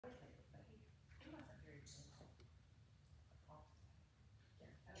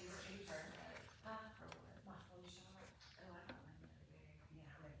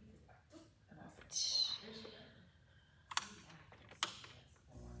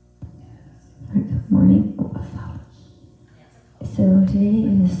Good morning. So today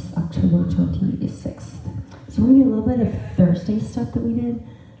is October 26th. So we're going to do a little bit of Thursday stuff that we did,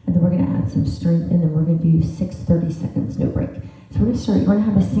 and then we're going to add some strength, and then we're going to do 6 30 seconds, no break. So we're going to start, you're going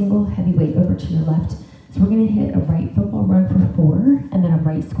to have a single heavy weight over to your left. So we're going to hit a right football run for 4, and then a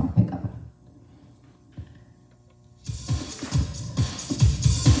right squat pickup.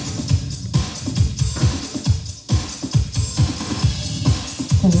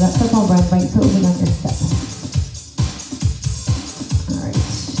 So that football run, right foot will be on your step. All right.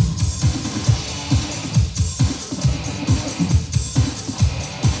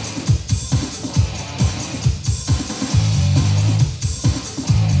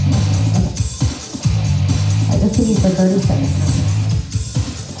 All right, this will be for 30 seconds.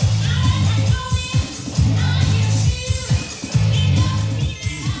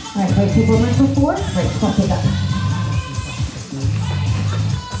 All right, right football run for 4, right squat pickup.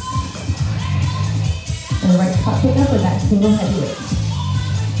 And right squat pick up with that single heavy weight.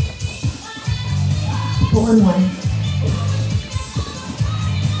 4 and 1.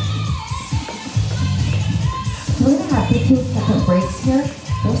 So we're going to have 15-second breaks here.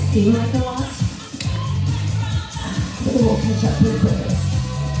 They'll seem like a lot, but then we'll catch up pretty quickly.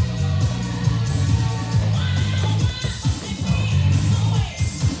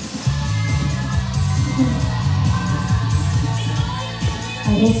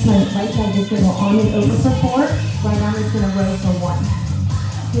 Next one, right leg is going to go on and over for 4. Right arm is going to row for 1.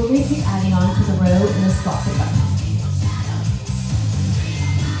 You'll need to keep adding on to the row and the squat pickup.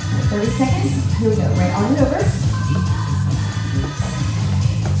 Right, 30 seconds. Here we go. Right arm and over.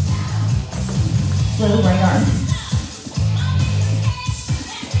 Row right arm.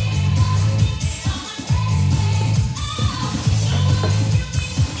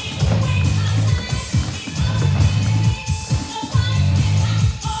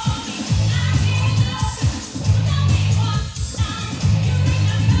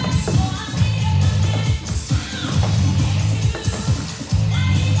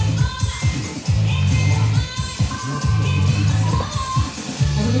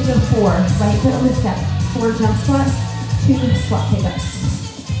 Right foot on the step, 4 jump squats, 2 squat pickups.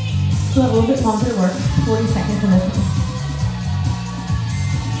 So a little bit longer to work, 40 seconds on this one.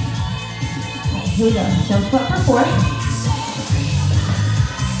 Right, here we go, jump squat for 4.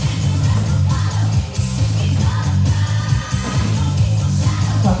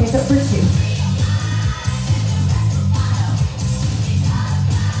 Squat pickup for 2.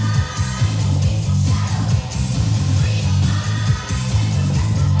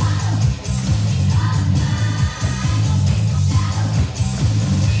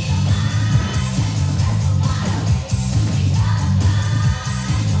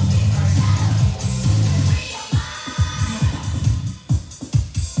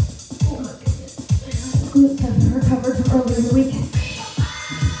 Glutes have recovered from earlier in the week.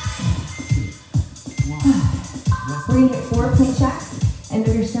 We're going to hit 4 plank jacks. End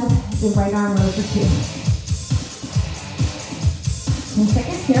of your step, the right arm row for 2. 10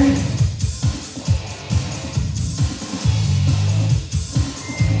 seconds here. All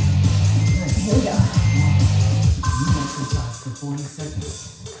right, here we go. Exercise for 40 seconds.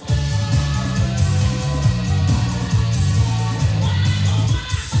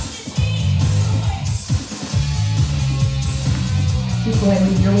 Just go ahead and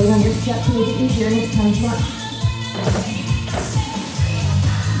leave your weight on your step to make it easier next time you want.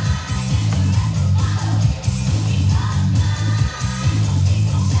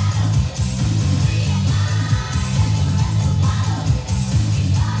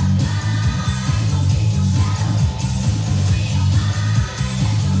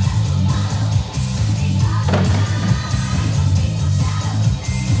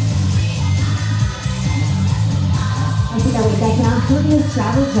 Back down. So we're going to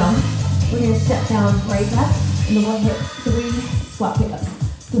straddle jump. We're going to step down right left, and then we'll hit 3 squat pickups.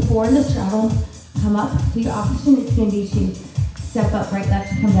 So 4 in the straddle, come up. So your opportunity can be to step up right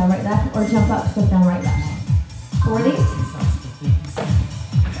left, come down right left, or jump up, step down right left. 4 of these.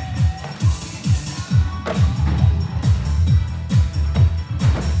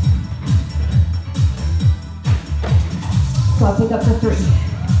 Squat pickup for 3.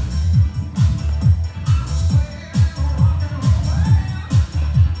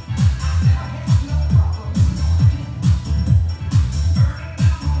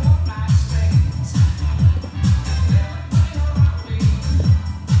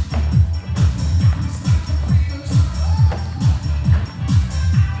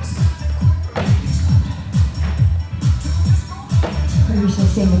 We should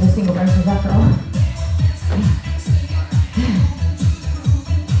stay with the single versions after all.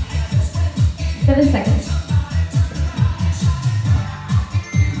 27 seconds.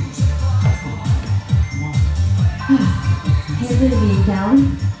 Hands are gonna be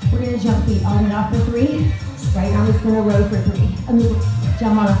down. We're gonna jump feet on and off for 3. Right arm is gonna row for 3. I mean,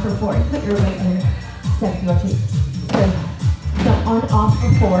 jump on off for 4. Put your weight on your step if you want to. So, jump on off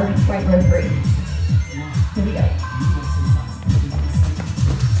for 4, right row 3. Here we go.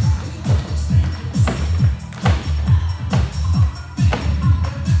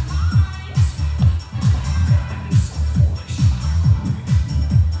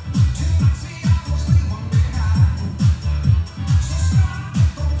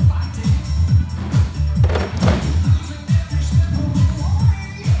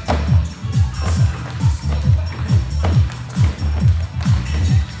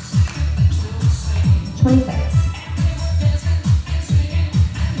 20 seconds.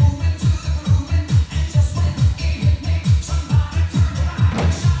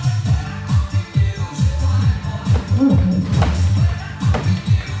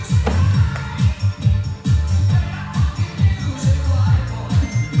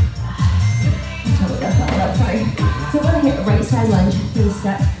 Sorry. So we're going to hit a right side lunge for the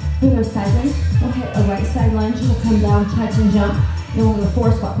step. We're going to go sideways. We'll hit a right side lunge. We'll come down, touch and jump. Then we'll go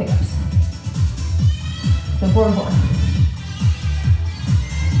 4 squat pickups. So 4 and 4.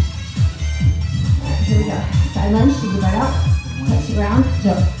 Alright, here we go. Side lunge, shake it right out. Touch the ground,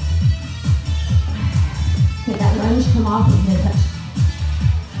 jump. Hit that lunge, come off, and then touch.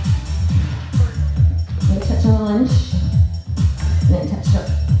 Then touch on the lunge. And then touch, jump.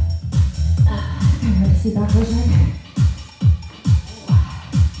 Hard to see backwards right?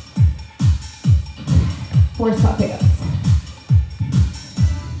 4 squat pickups.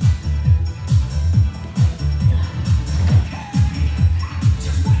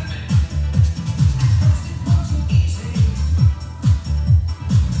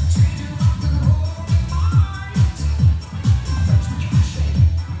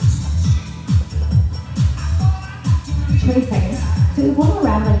 So we walk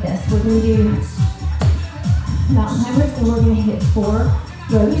around like this. We're going to do mountain climbers, and we're going to hit 4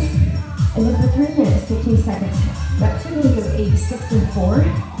 rows. And then for 3 minutes, 15 seconds. Reps are going to go 8, 6, and 4. So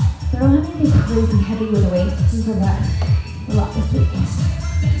I don't have anything crazy heavy with the weights. This is a lot this week.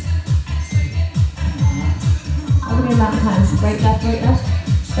 I'm going to mountain climbs. Right, left, right, left.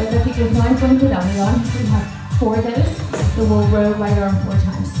 Right, left equals 1, going to down. We have 4 of those. So we'll row right arm 4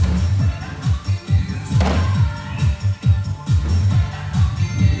 times.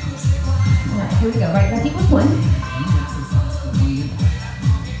 Here we go, right left equals 1.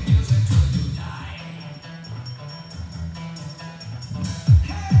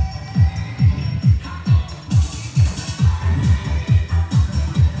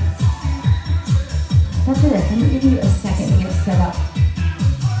 After this, I'm going to give you a second to get set up.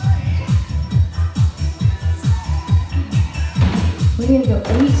 We're going to go 8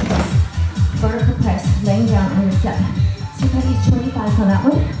 vertical press, laying down on your step. So you can use 25 on that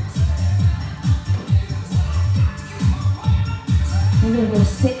one. We're going to go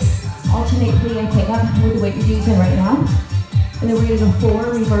 6 alternate plie pickup with the weight you're using right now. And then we're going to go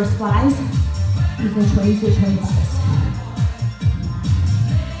 4 reverse flies using 20s to 25s.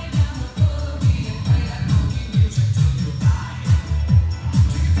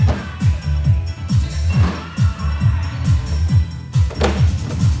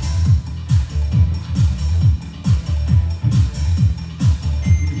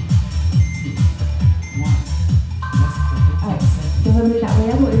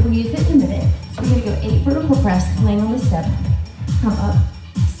 Press, laying on the step, come up,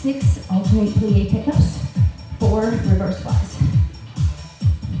 6 alternate plie pickups, 4 reverse flies.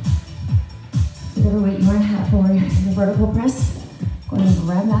 Whatever weight you want to have for the vertical press, go ahead and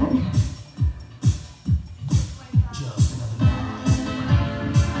grab that.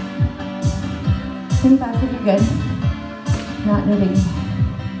 $25 if you're good, not no biggie.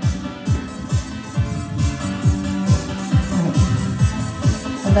 All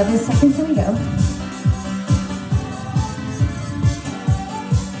right, 11 seconds, here we go.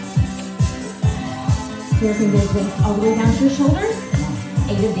 Your fingers base all the way down to your shoulders.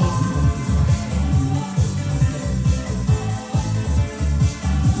 8 of these.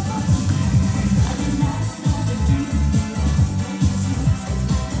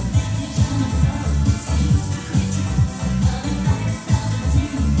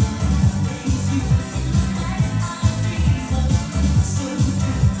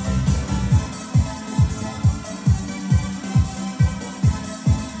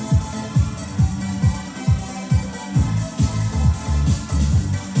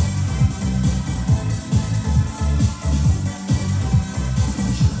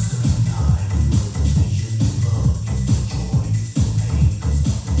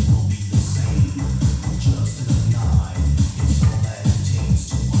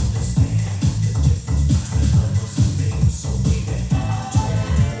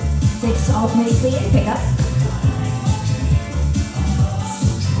 6 alternate clean and pick up.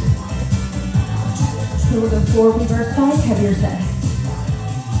 So we'll go 4 reverse slides, heavier set.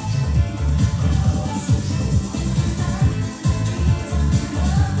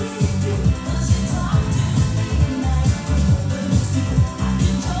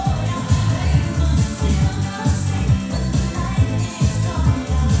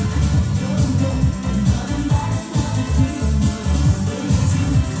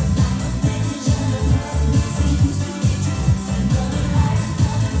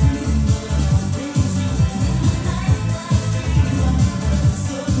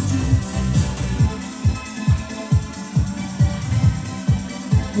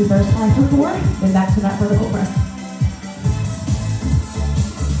 Reverse slide for 4, then back to that vertical press.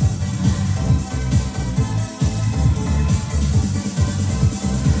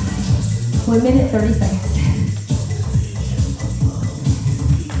 1 minute, 30 seconds.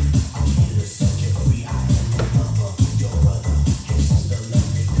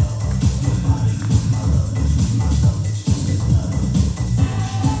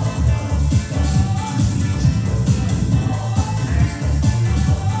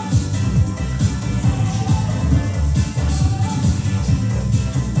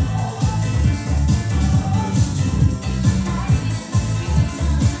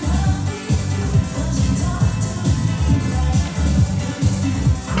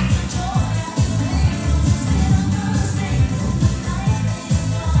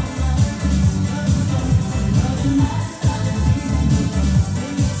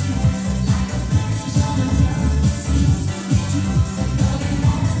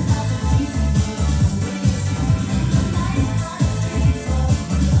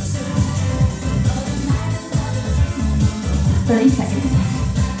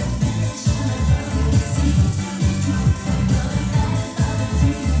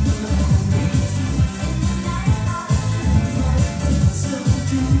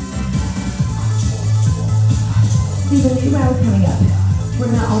 The new round coming up. We're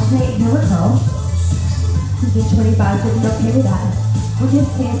going to alternate hammer curl. You did 25, so you're okay with that. We're going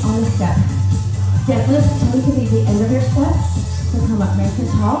to stand on the step. Deadlift, turn to be the end of your step. So come up nice and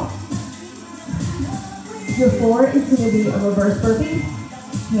tall. Your 4 is going to be a reverse burpee.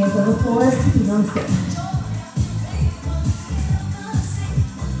 Hands on the floor, feet on the step.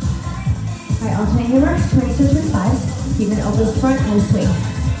 Alright, alternate hammer, 20 to 25. Keep an elbows front and swing.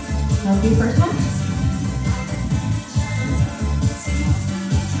 Now do first one.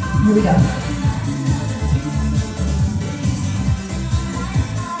 Here we go.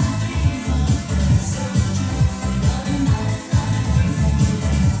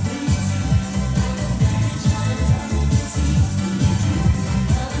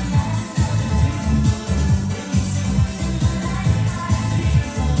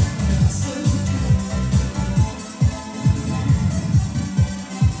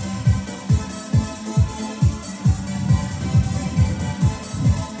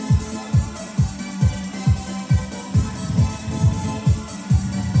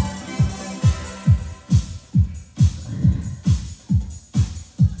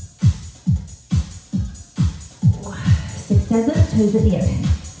 Deadlift, toes at the end.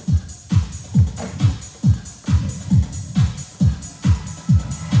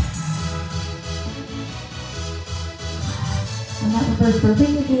 On that reverse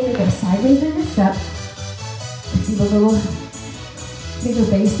burpee, you're going to go sideways in your step. See the little bigger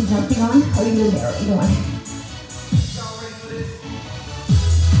base you're jumping on, or you go narrow, either one.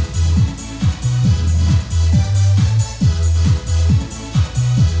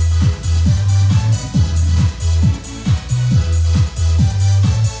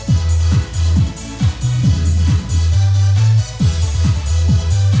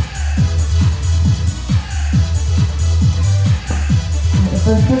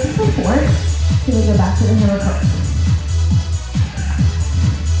 First person for 4. Then we go back to the hammer curls.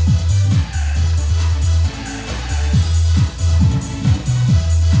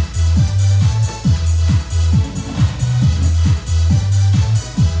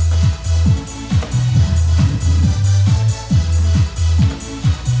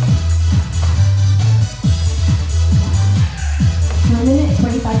 One minute,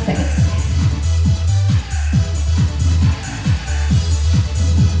 25 seconds.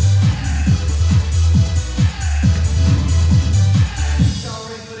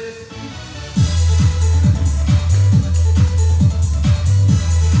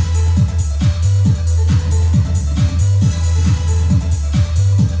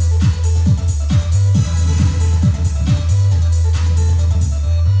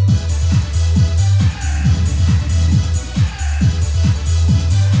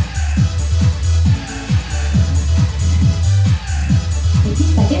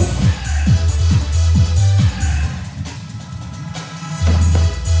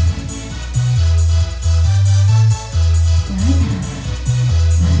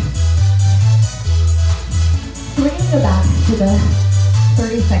 to the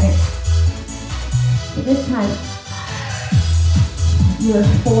 30 seconds. So this time, your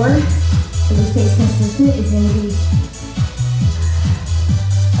 4, so this stays consistent, is going to be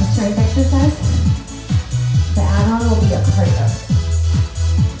a strength exercise. The add-on will be a cardio.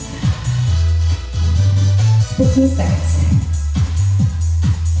 15 seconds.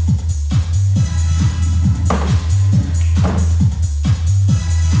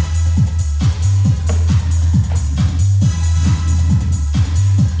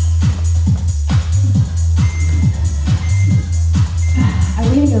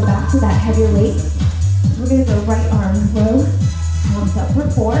 Go back to that heavier weight. We're going to go right arm row, palms up for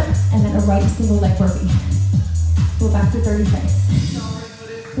 4, and then a right single leg burpee. Go back to 30 seconds.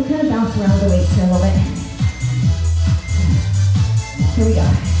 We'll kind of bounce around the weights here a little bit. Here we go.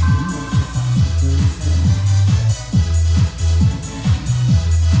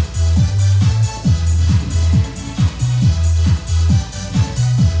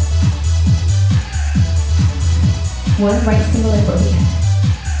 One right single leg burpee.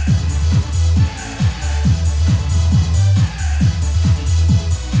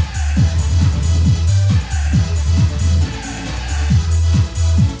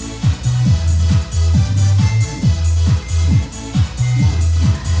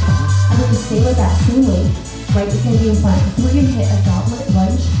 Stay with that same weight. Right is going to be in front. So we're going to hit a goblet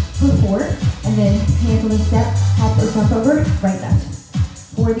lunge for 4, and then hands on the step, hop or jump over, right left.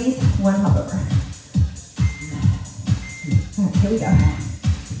 4 of these, 1 hop over. All right, here we go.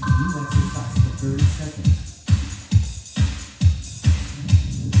 You exercise for 30 seconds.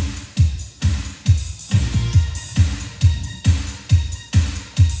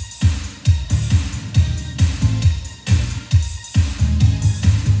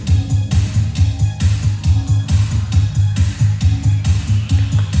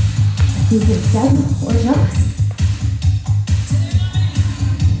 You can step or jump.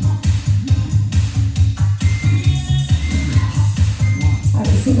 All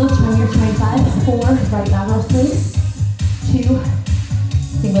right, single 20 or 25, 4 right lateral swings, 2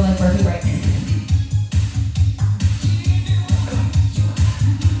 single leg burpee right.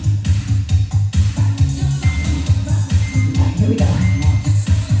 All right, here we go.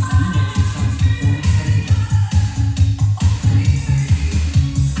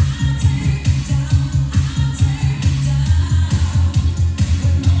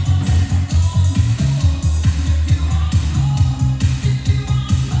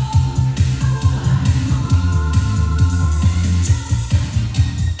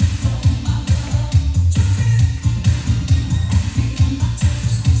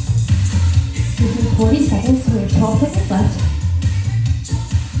 This is 40 seconds, so we have 12 seconds left.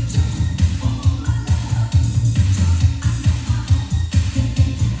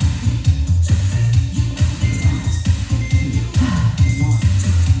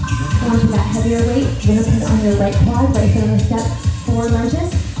 Going to that heavier weight, you're going to put it on your right quad, right foot on the step, 4 lunges,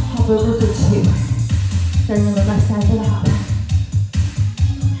 hop over for 2. Starting on the left side for the hop.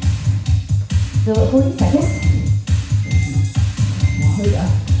 Still at 40 seconds. Here we go.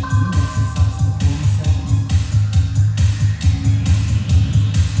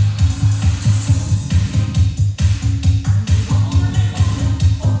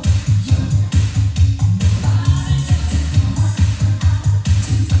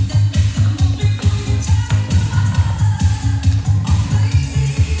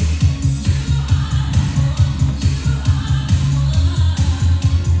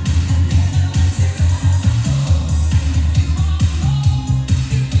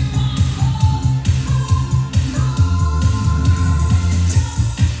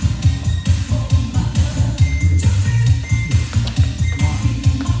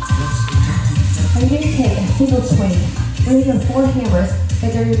 Single 20. We're going to do 4 hammers, but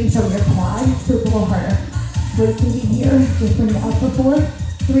they're going to be from your quad, so it's a little harder. So it's going to be here, just bring it up for 4,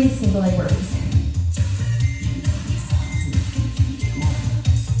 3 single leg burpees.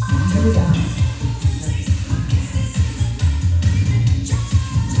 Here we go.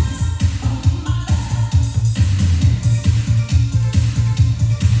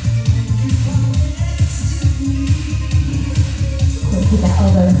 So keep that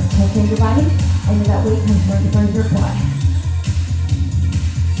elbow tucked in your body. And then that weight comes right in front of your quad.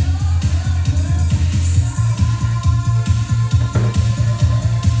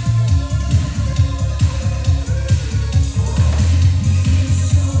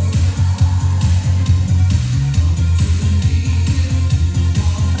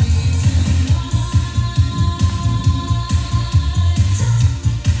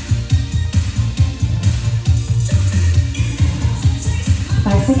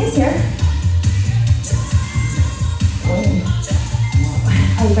 Seconds here. 1,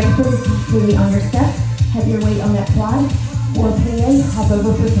 Are you ready for this? Really on your step. Have your weight on that quad. Or plie, hop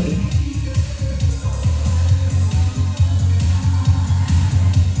over for 3.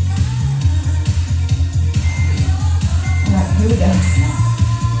 All right, here we go.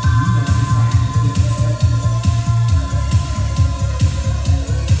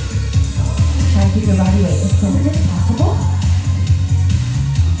 Try to keep your body weight as centered as possible.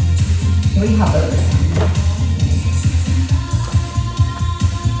 3 hop overs.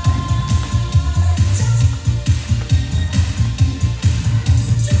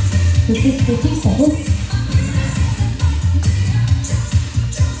 This is 50 seconds.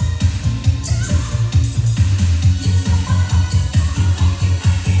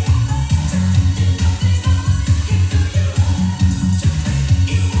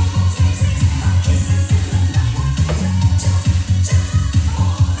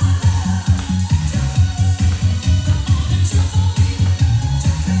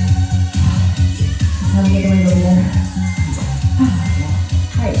 Time to get away over there.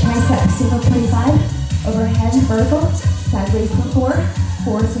 Alright, tricep, single 25, overhead, vertical, sideways for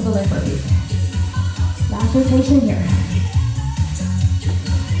 4 single leg burpees. Last rotation here.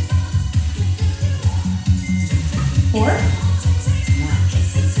 Four.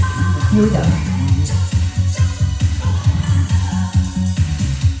 Here we go.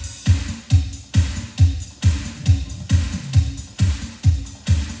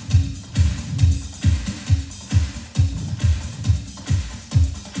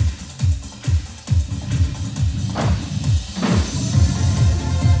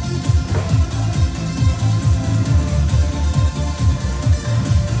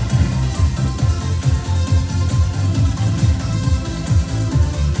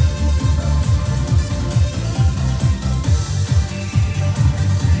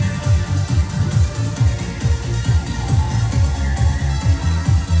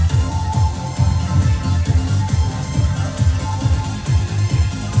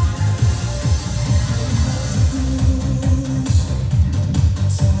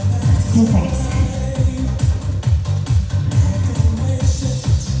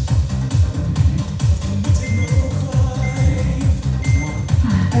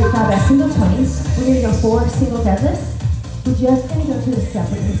 Single 20s, we're going to go 4 single deadlifts. We're just going to go to the step.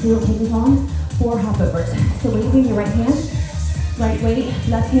 We're going to see what take us on. 4 hop overs. So weight in your right hand, right weight,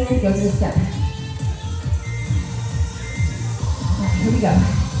 left hand, go to the step. All right, here we go.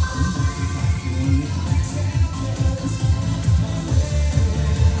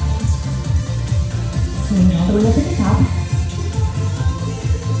 Swing all the way up to the top.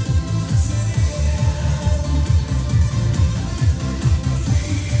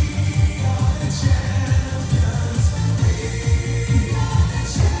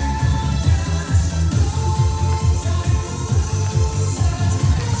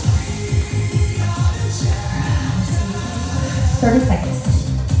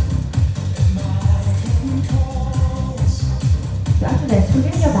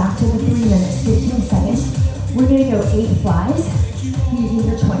 We're going to go 8 flies using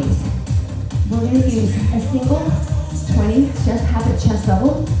your 20s. We're going to use a single 20, just have it chest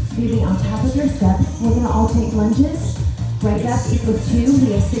level, moving on top of your step. We're going to alternate lunges. Right up equals 2.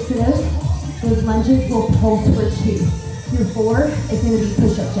 We have 6 of those. Those lunges will pulse for 2. Your 4 is going to be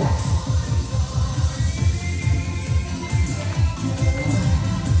push-up jacks.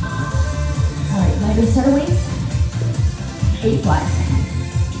 All right, lighter set of weights. 8 flies.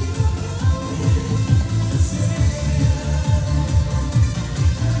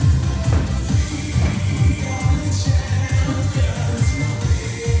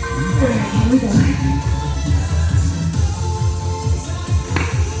 Here we go.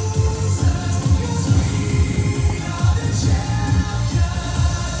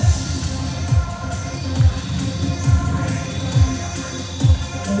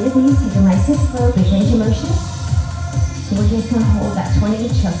 Eight of these, take a nice and slow, big range of motion. So we're just going to hold that 20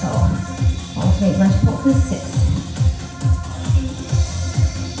 chest level. Alternate lunge pulses, 6.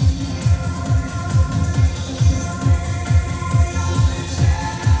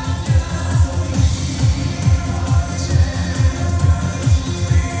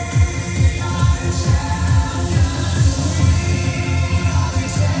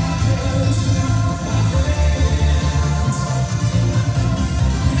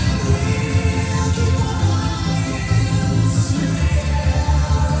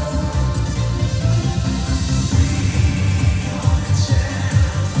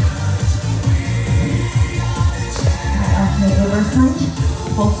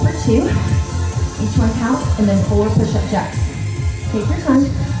 Pulse for 2. Each one counts, and then 4 push-up jacks. Take your time.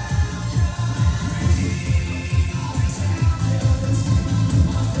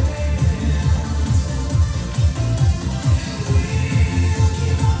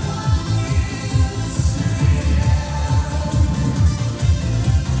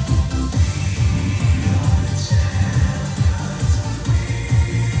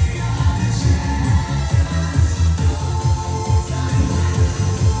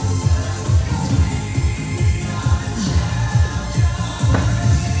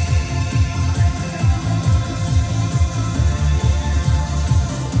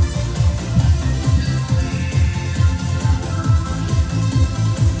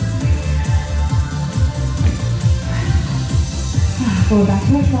 back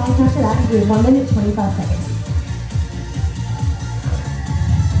to our squats after that. We do 1 minute, 25 seconds.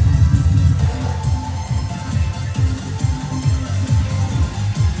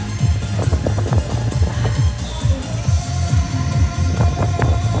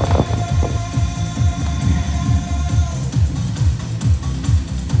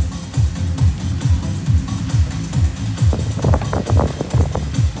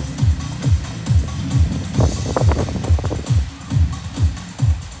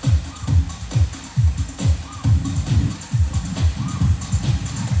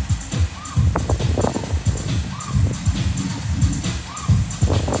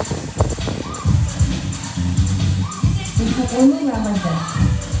 Only round like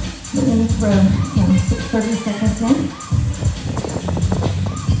this. We're going to throw down 30 seconds in.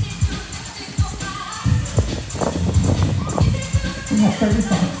 We have 30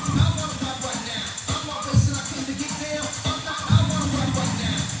 seconds.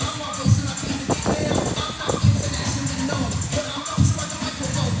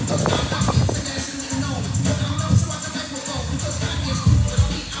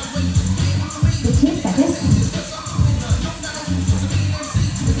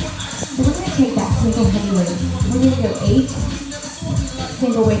 Take that single heavy weight. We're going to go 8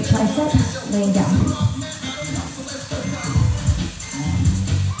 single weight tricep laying down.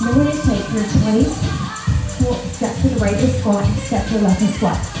 Then we're going to take your 20s, step to the right is squat, step to the left is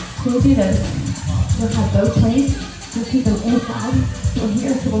squat. So we'll do those. We'll have both 20s. We'll keep them inside. We're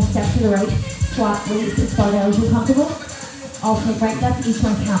here, so we'll step to the right, squat, release as far down as you're comfortable. Alternate right, left, each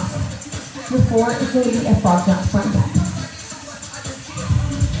one counts. Your 4 is going to be a frog jump, front back.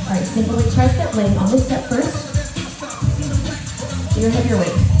 All right, single leg tricep, laying on this step first. Your heavier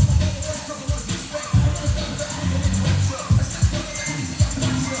weight.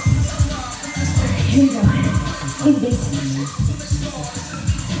 Here we go. Big base.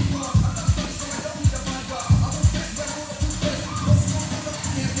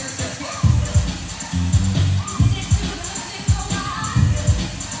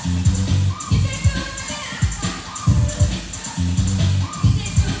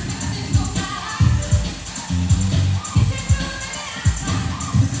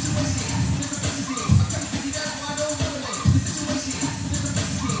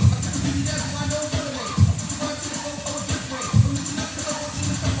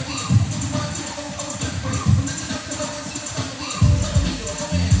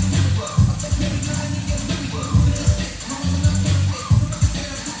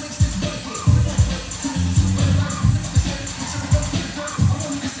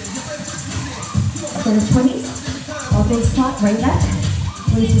 So the 20s, all big squat, right left,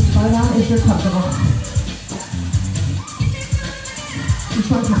 release as far down as you're comfortable. Each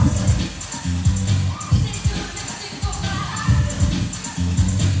one counts.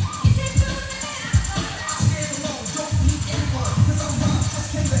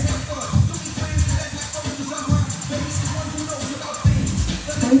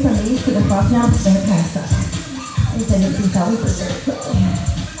 Going from these to the frog jumps, they're kind of stuck. They said it's probably for very quickly.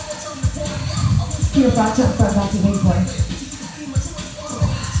 Your frog jump, front back to wing point.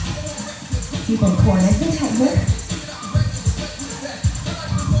 Keep in core nice and tight here.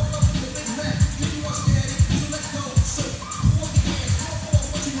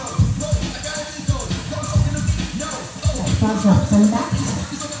 Frog jump, turn back.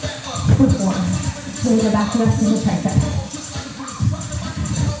 For 4. Then we go back to that single tricep.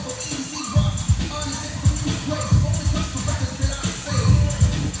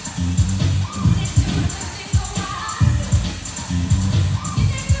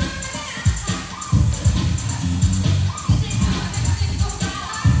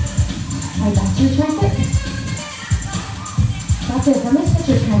 Back to your tricep. That's it. I'm going to set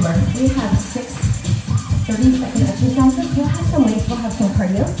your timer. We have 6 30-second exercises. We'll have some weights. We'll have some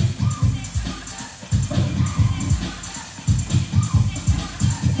cardio.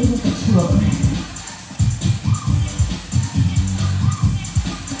 Maybe for 2 of them.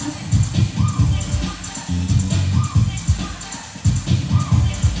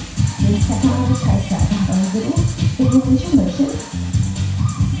 The second one of the tricep. Have a little range of motion.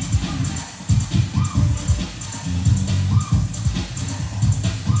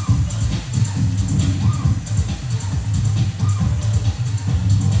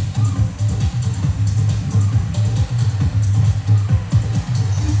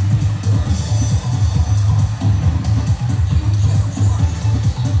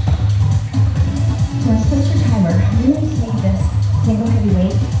 Single heavy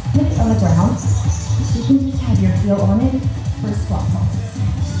weight, put it on the ground. So you can just have your heel on it for squat pulses.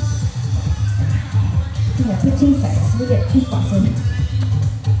 We have 15 seconds, so we get 2 squats in.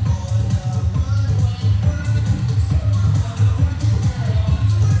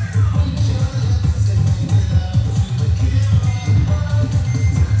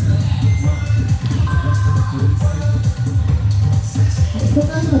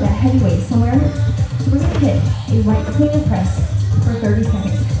 one for that heavy weight somewhere. So we're gonna hit a right clean and press for 30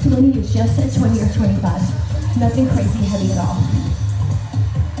 seconds. So we're gonna use just at 20 or 25. Nothing crazy heavy at all.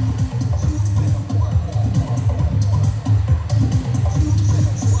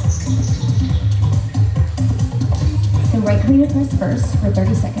 And right clean and press first for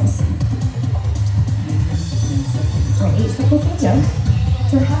 30 seconds. All right, 8 seconds to go.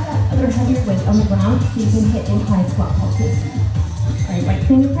 So have that other heavier weight on the ground so you can hit incline squat pulses. All right, right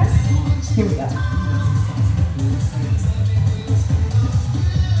clean and press. Here we go.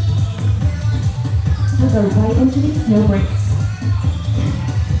 We'll go right into these, no break.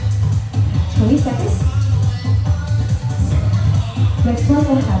 20 seconds. Next one,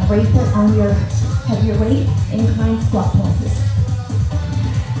 we'll have right foot on your heavier weight, incline squat pulses.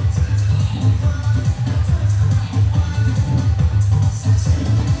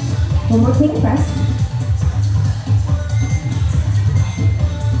 One more clean press.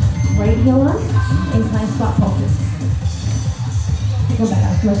 Right heel on, incline squat pulses. Go back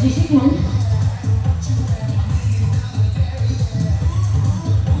as much as you can.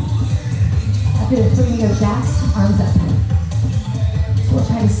 After this, we're going to go jacks, arms up. So we'll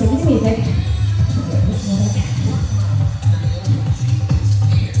try to stay with the music. Okay, this music.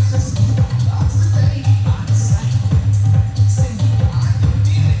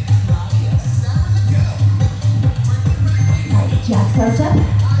 Alright, jacks, arms up.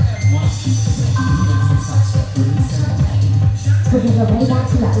 We're going to go right back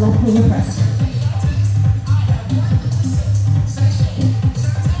to that left knee press.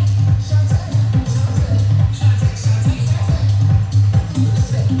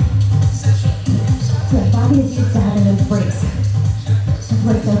 Is used to having those breaks. That's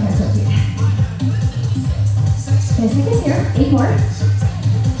what it's going to catch up to. 10 seconds here. 8 more.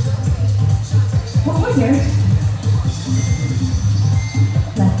 1 more here.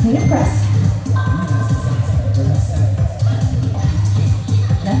 Left knee and press.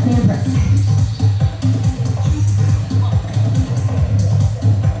 Left knee and press.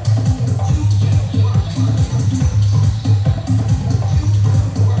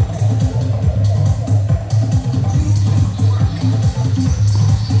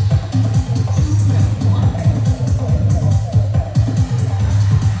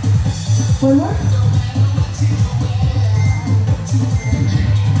 One more.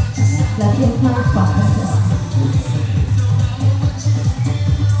 Left incline squat pulses.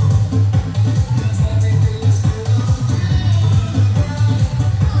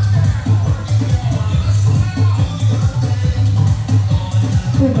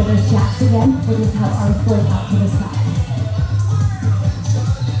 We're going to do jacks again. We're going to have arms going out to the side.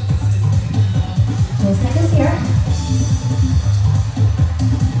 20 seconds here.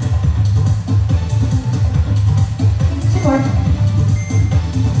 All right,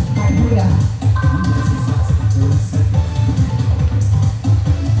 here we go.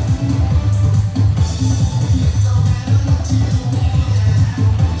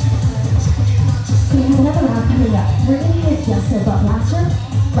 So we have another round coming up. We're going to hit just a butt blaster,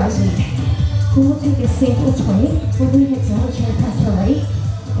 right lead. Then we'll take a single 20. We're going to hit double chair press to right.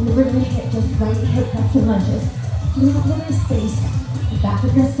 And then we're going to hit just right hip press and lunges. You have a little bit of space at the back of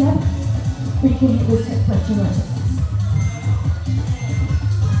your step where you can hit those hip press and lunges.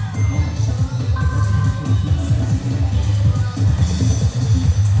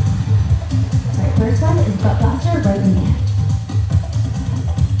 First one is butt blaster, right knee.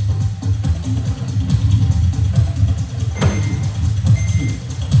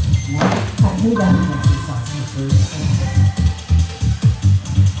 Alright, here we go.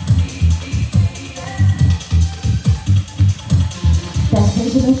 Best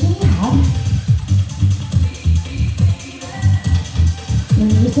range of motion you have. Then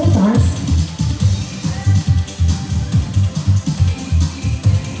use those arms.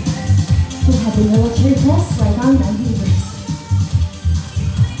 We have the military press right on 90 degrees.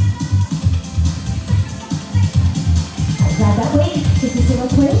 Alright, grab that weight, just a single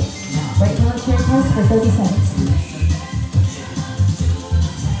 20. Right military press for 30 seconds.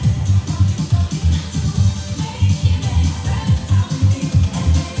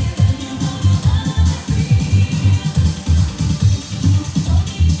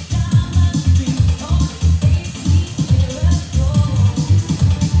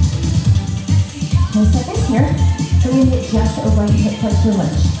 Seconds here. We're going to hit just a right hip press or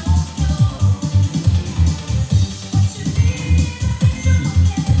lunge.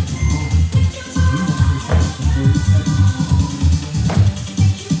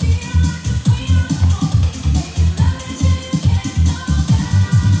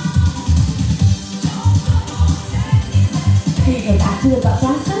 Here we go back to the butt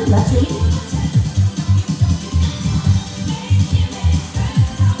back. left lead.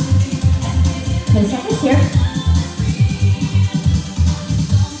 10 seconds here.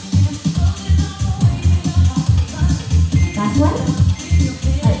 Last one.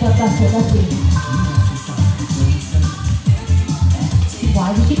 All right, left foot, left lead.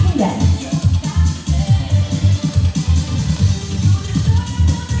 Wide as you can get.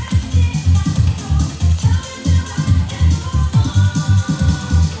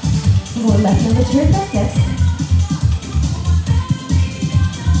 Left and return like this.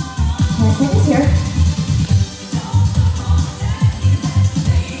 10 seconds here.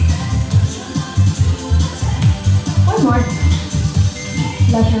 One more.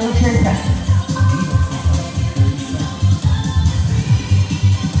 Left and return press.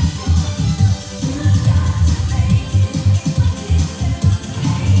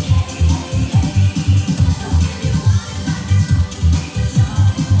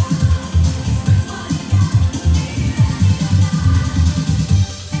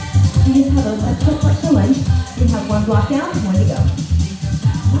 Have a left foot flexion lunge. We have one block down, one to go.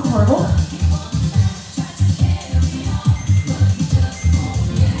 Not horrible. All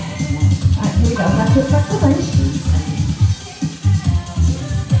right, here we go. Left foot flexion lunge.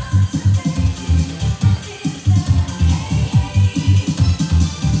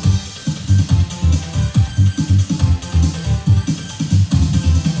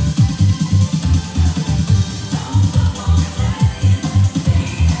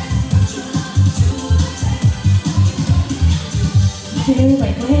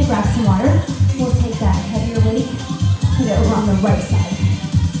 Wait, go ahead and grab some water. We'll take that heavier weight, put it over on the right side.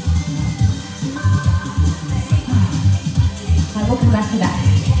 I will come back to that.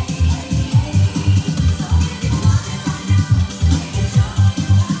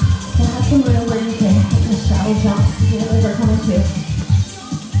 So have some room where you can take the shallow jumps to get over coming too.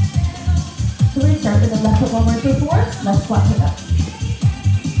 So we're going to start with the left foot 1, 1, 3, 4. Let's squat it up.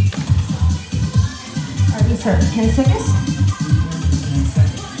 All right, we start in 10 seconds.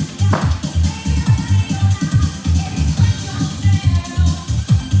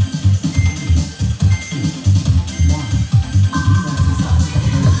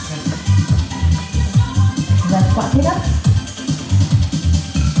 Squat it up.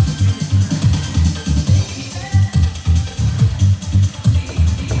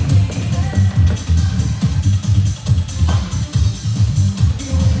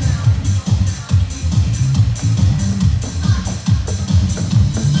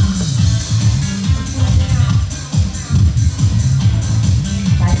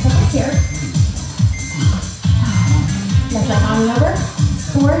 Here. Left arm over.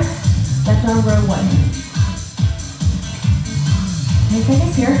 4. Left arm row 1. 10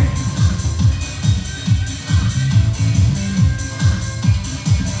 seconds here.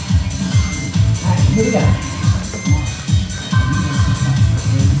 All right, here we go.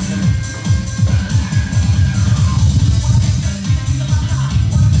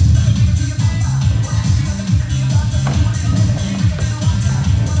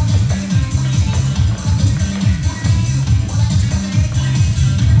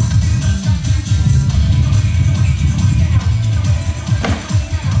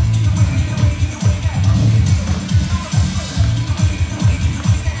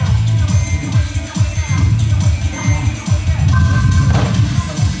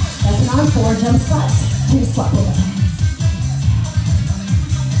 Four jump squats, 2 squat pull-ups.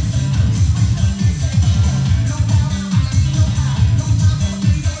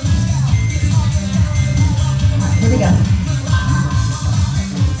 All right, here we go.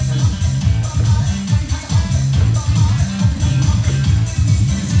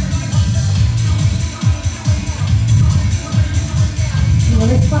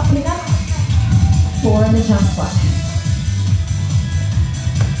 Another squat pull-up, 4 in the jump squat.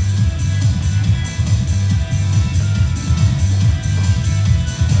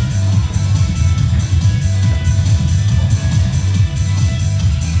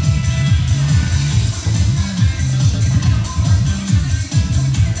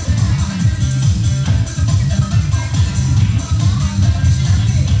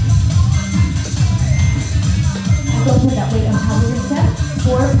 Go put that weight on top of your step.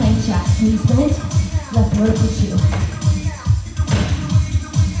 4 plank jacks, knees bent, left row to 2.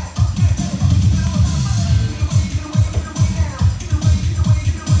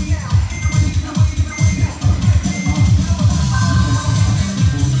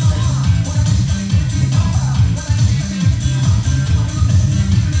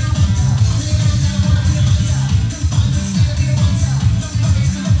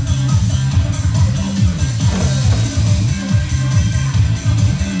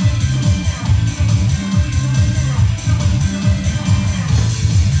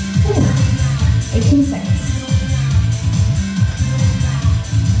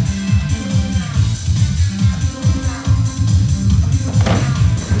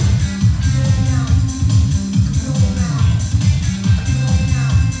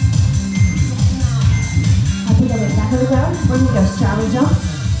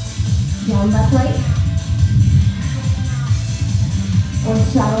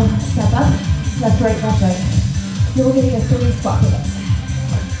 straddle, step up, left, right, left, right. Then we're getting a 3 squat pivot.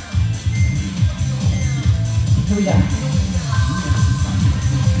 Here we go.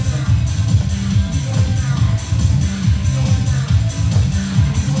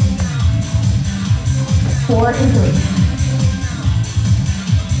 4 and 3.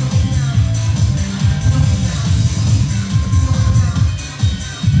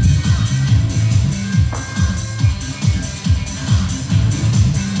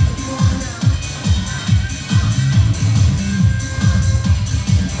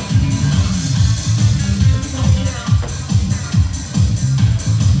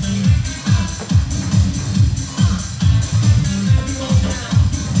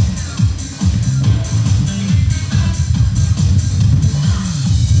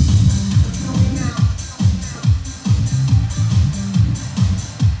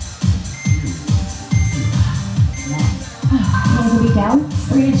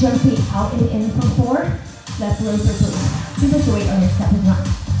 Jump feet out and in for 4. Left low for 3. Keep the weight on your step and run.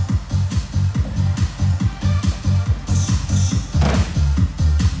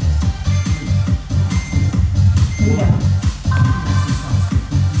 Here we go.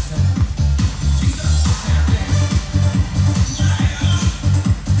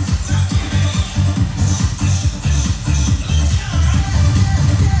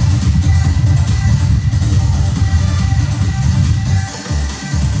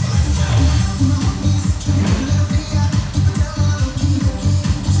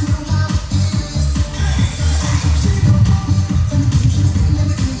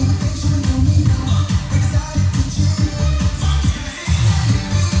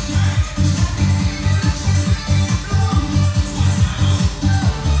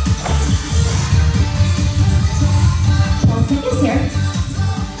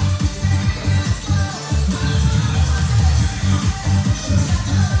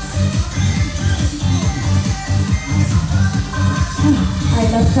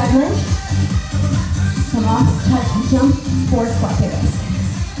 Side lunge. Come off, touch, jump, 4 squat pivots.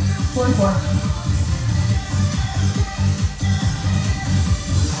 4 and 4.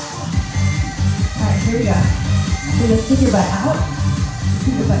 Alright, here we go. You're gonna stick your butt out,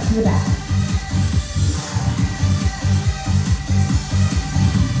 stick your butt to the back.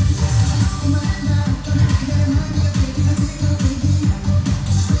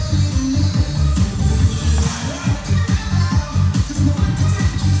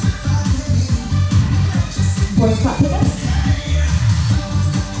 Squat pivots.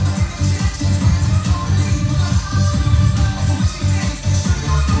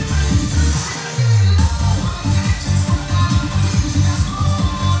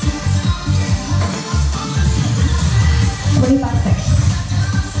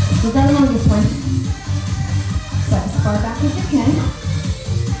 We've got along this one. Set as far back as you can.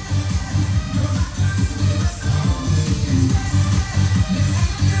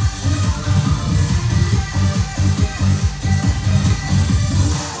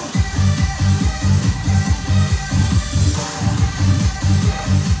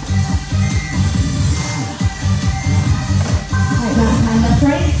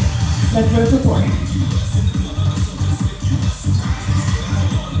 Let's row for 4.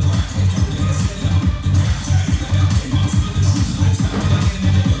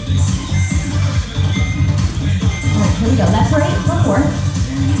 Alright, here we go. Left, right for 4.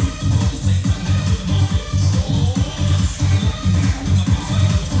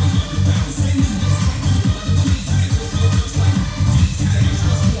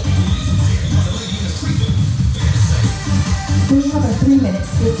 We have our 3 minutes,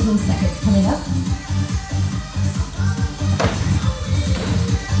 15 seconds coming up.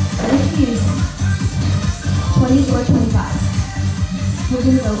 Let's use 20 or 25. We're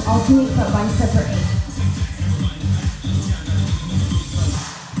going to go alternate front bicep for 8.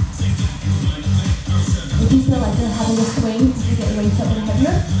 If you feel like you're having a swing, you get weights up and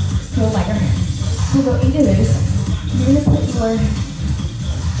heavier, go lighter. We'll go 8 of those. You're going to put your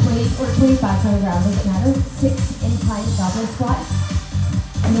 20 or 25 on the ground, doesn't matter. 6 incline goblet squats.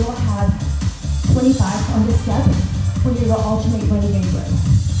 And then we'll have 25 on the step where you will alternate renegade row.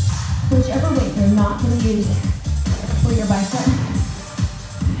 Whichever weight you're not going to use for your bicep,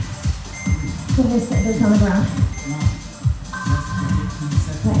 go ahead and set those on the ground.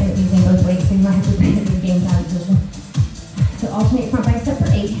 I end up using both weights, so you might have to bring it to game time position. So alternate front bicep for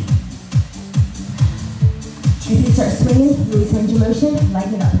 8. If you start swinging, release range of motion,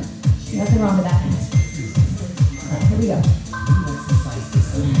 lighten it up. Nothing wrong with that. All right, here we go.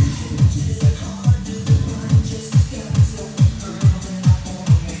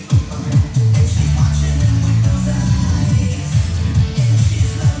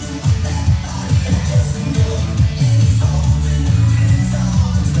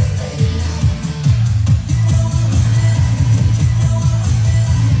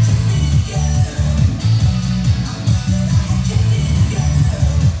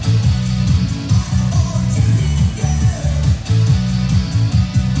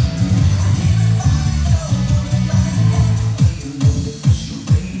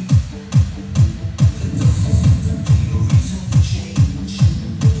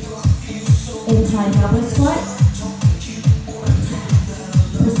 incline goblet squat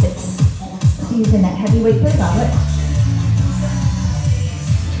for 6. So using that heavy weight for the goblet.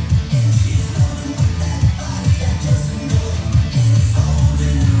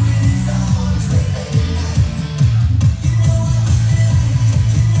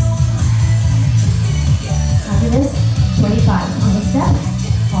 After this, 25 on the step.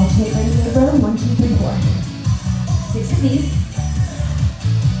 Alternate ready to go. 1, 2, 3, 4. 6 of these.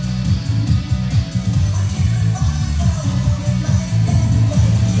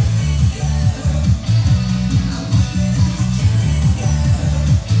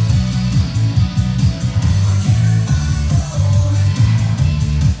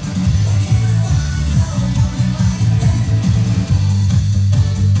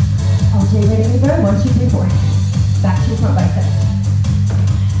 Alternate ready to go. 1, 2, 3, 4. Back to your front bicep.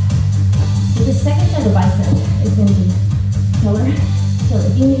 So the second set of biceps is going to be pillar. So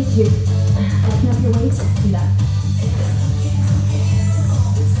if you need to open up your wings, do that.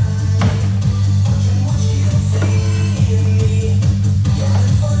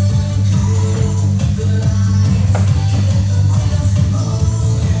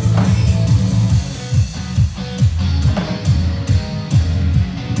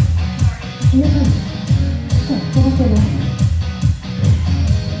 Here we go. Okay, go back to the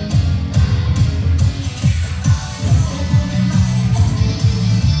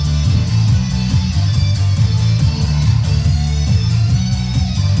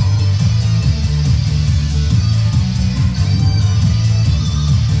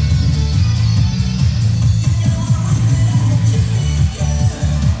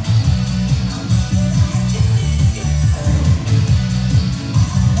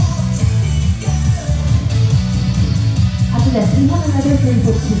this. We have another 3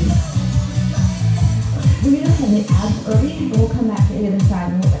 foot 2. We're going to hit it abs early, and we'll come back to the other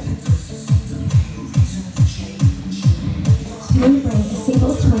side in a little bit. You're going to bring a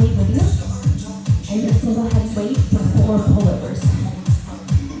single 20 with you, and a single heavy weight for 4 pullovers.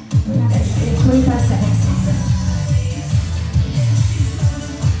 We have it. 25 seconds.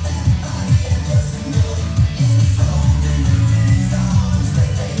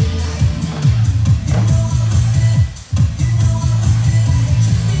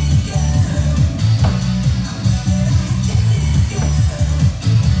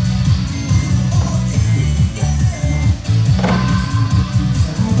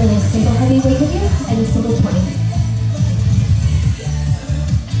 Bring a single heavy weight with you and a single 20.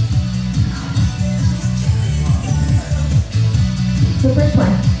 So first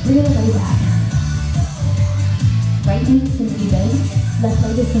one, we're going to lay back. Right knee is going to be bent, left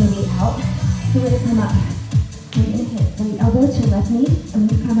leg is going to be out. So we're going to come up. We're going to hit right elbow to left knee, and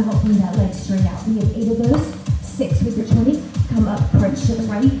we come out from that leg straight out. We have 8 of those, 6 with your 20. Come up, crunch to the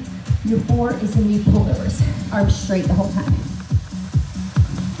right. Your 4 is going to be pullovers. Arms straight the whole time.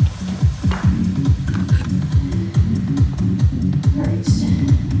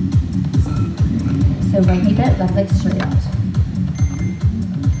 So right knee bent, left leg straight out.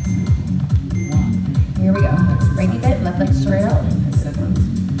 Here we go. Right knee bent, left leg straight out.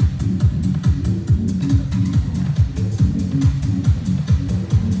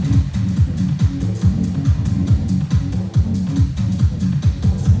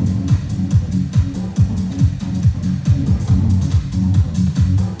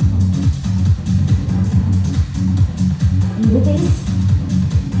 And with this,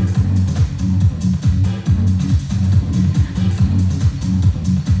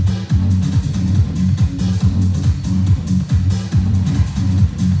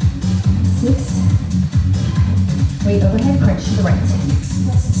 weight overhead, crunch to the right.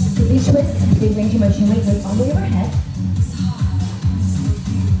 So big twist, big range of motion, weight all the way overhead.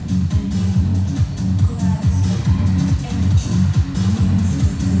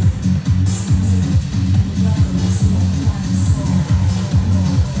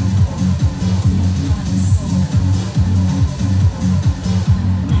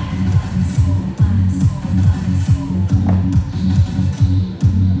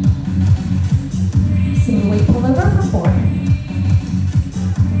 Single weight pull over for 4.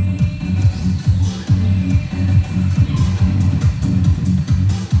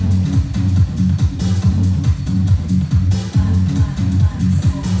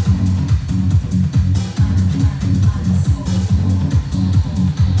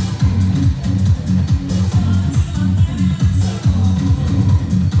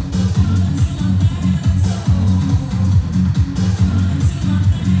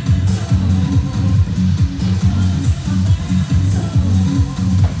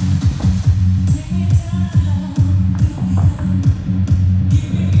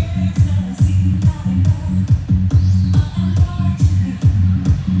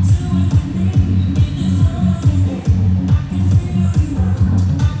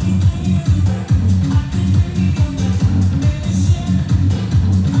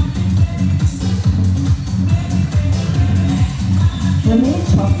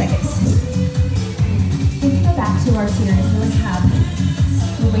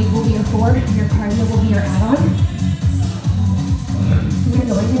 your add-on. We're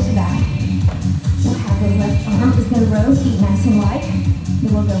gonna go into the back. We'll have the left arm is gonna row, feet nice and wide.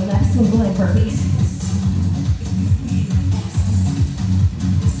 Then we'll go left single leg burpees.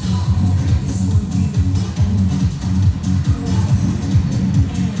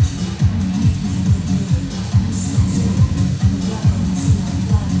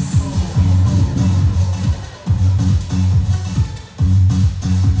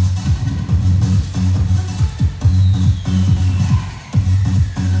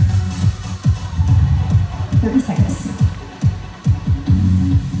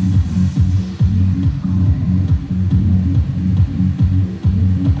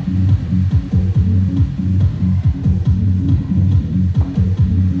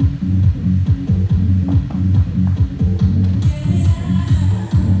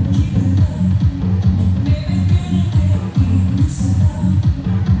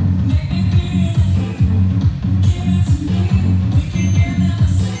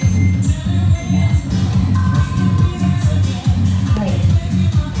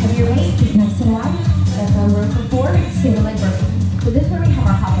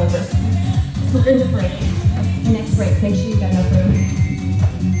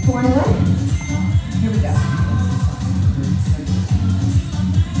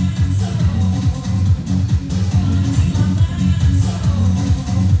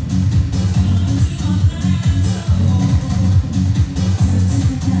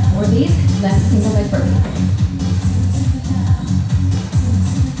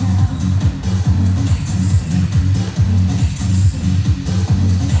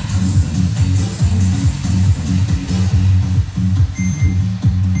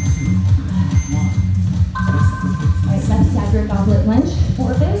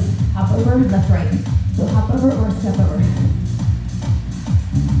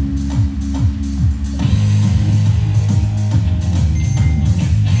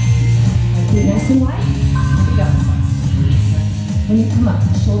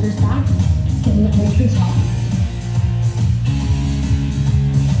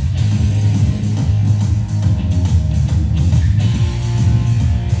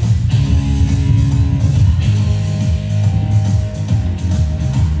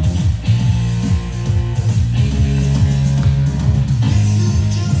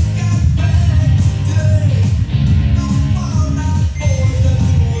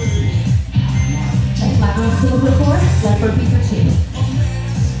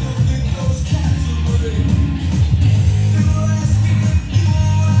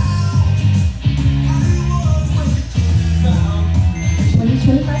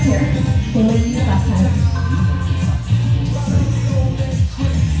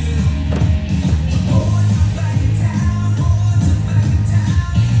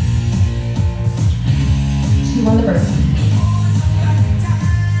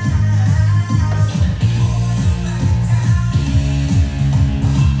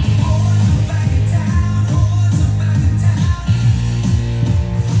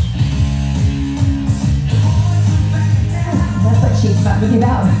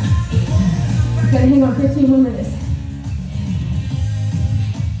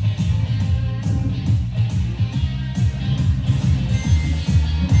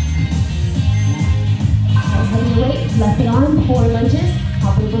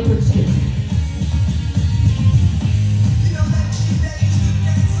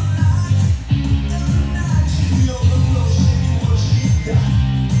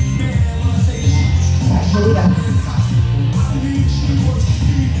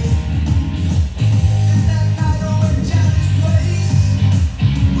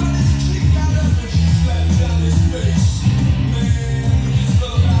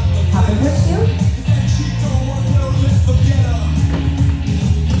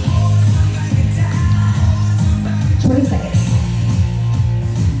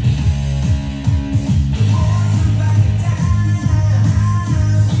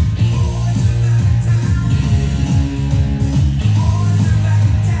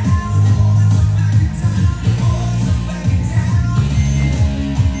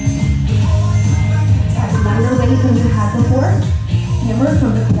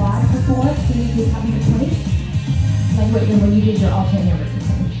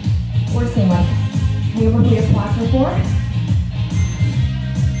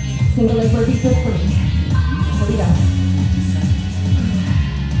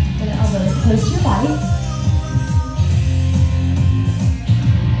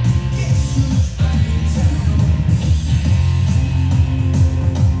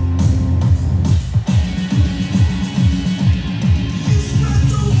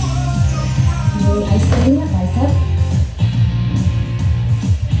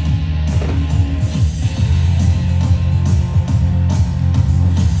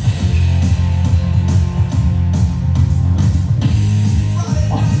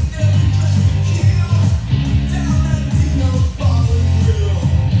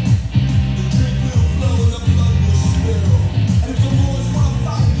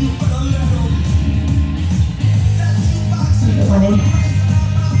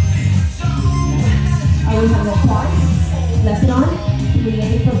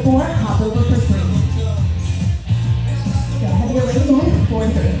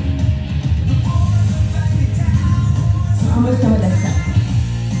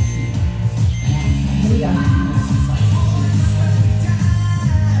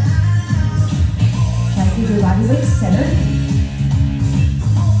 weight center.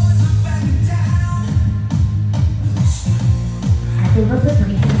 Back over for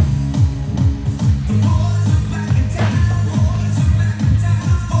 3.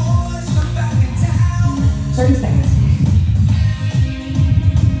 30 seconds.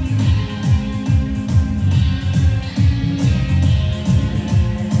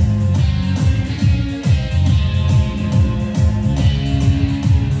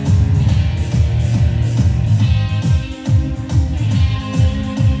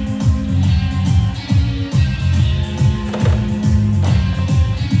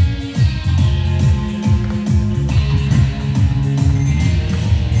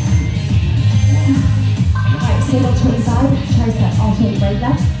 Single 25, tricep, alternate right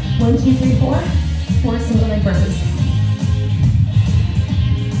left. 1, 2, 3, 4. 4 single leg burpees.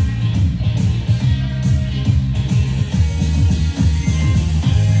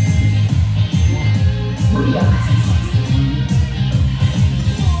 Here we go.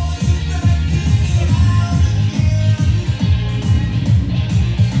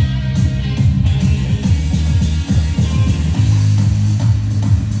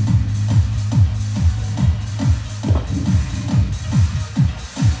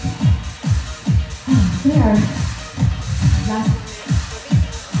 There. Last.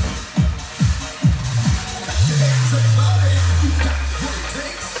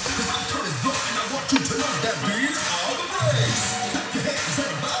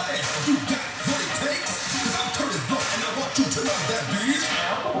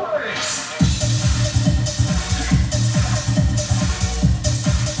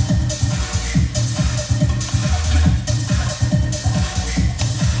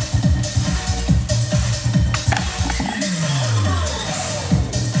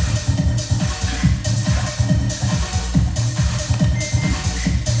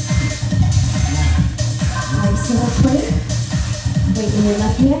 Single 20, weight in your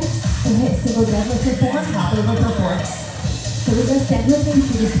left hand, and hit single deadlift for 4, hop over for 4. So we just deadlifting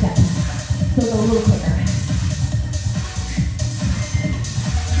to the step. So go a little quicker.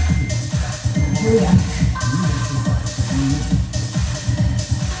 Here we go.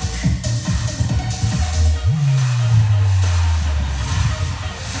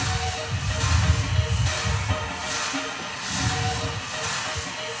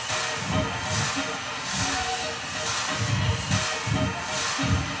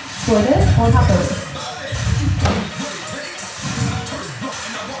 For this or hoppers.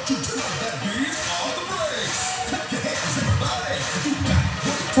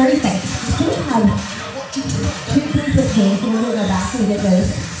 30 seconds. So we have 2 pieces of pace, and we're going to go back and get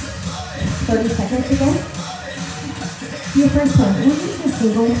those 30 seconds again. Your first one, we're using a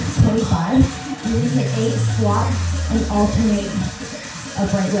single 25. You're going to hit 8 squat and alternate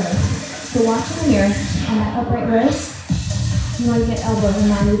upright row. So watch in the mirror on that upright row. You want to get elbow in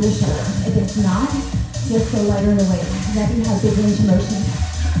line with your shoulder. If it's not, just go lighter in the weight. That you have big range of motion.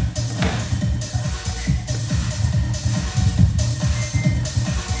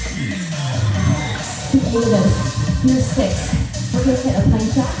 Do 8 of those. Here's 6. We're going to hit a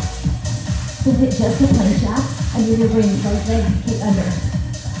plank jack. We'll hit just the plank jack, and you're going to bring right leg kick under.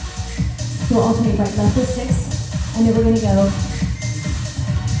 So we'll alternate right left with 6, and then we're going to go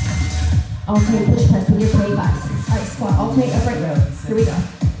alternate push press with your 25s. All right, squat, alternate upright row. Here we go.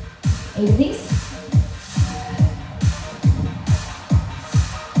 8 of these.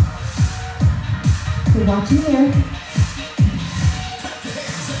 So watch in here.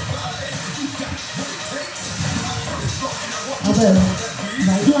 Elbow,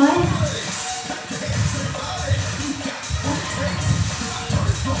 right line.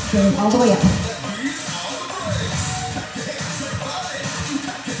 Going all the way up.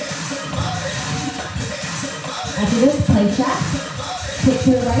 After this, plank jack, kick to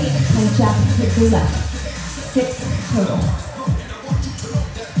the right, plank jack, kick to the left. 6 total.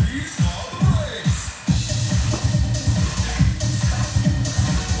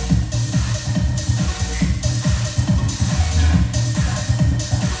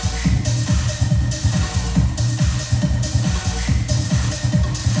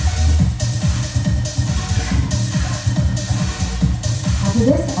 After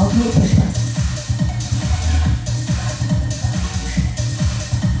this, alternate push press.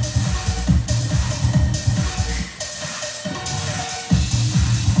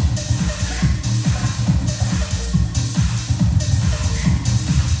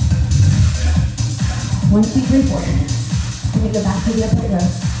 One, two, three, 4. We're going to go back to the upright row.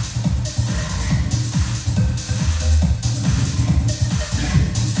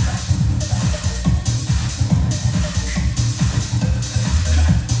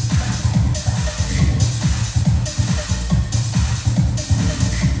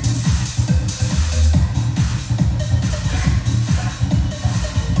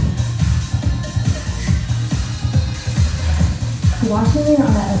 caution there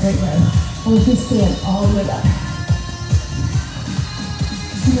on that upright row. And if you stand all the way up.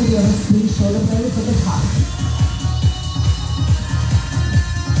 And you'll be able to squeeze shoulder blades at the top.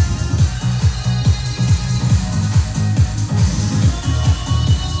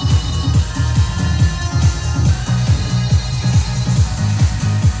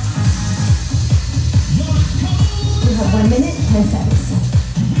 We have 1 minute, 10 seconds.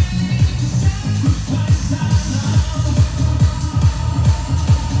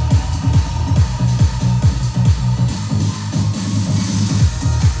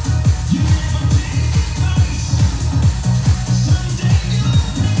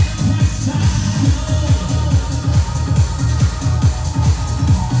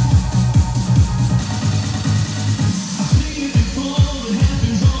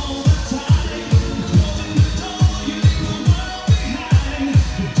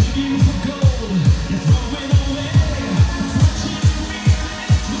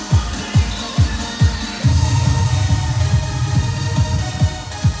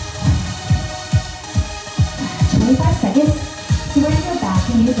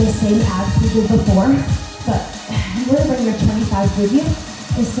 Same abs we did before, but you want to bring your 25 with you.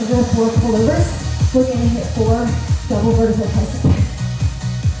 Instead of 4 pullovers, we're going to hit 4 double vertical tricep.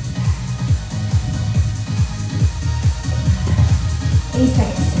 8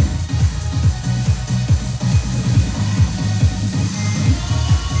 seconds.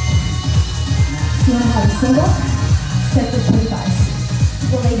 So you want to have a single set for 25s.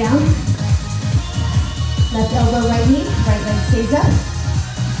 We'll lay down. Left elbow, right knee, right leg stays up.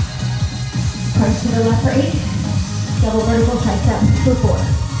 Crunch to the left for 8, double vertical tricep for 4.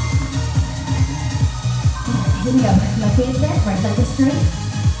 Here we go, left knee is bent, right leg is straight.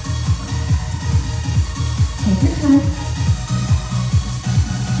 Take your time.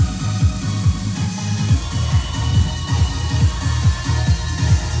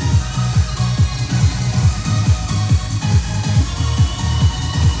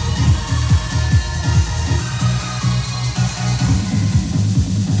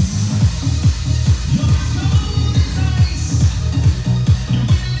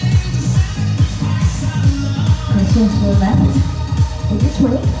 To the left, take your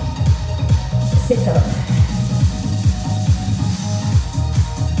 20, 6 up.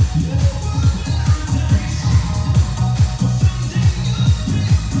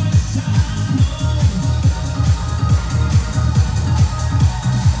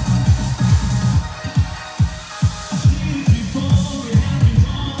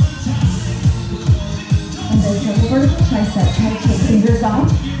 And then double vertical tricep, try to take fingers off,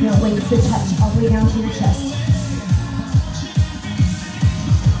 you don't waste the touch all the way down to your chest.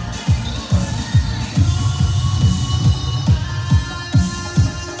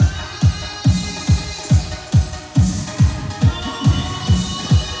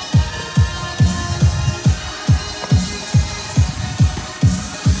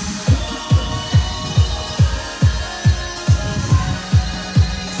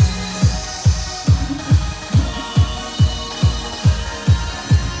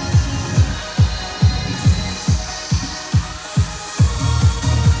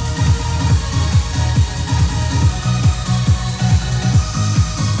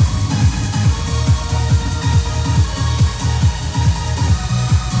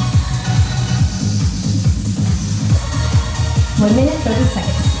 One minute, 30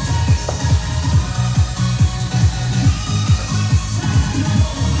 seconds.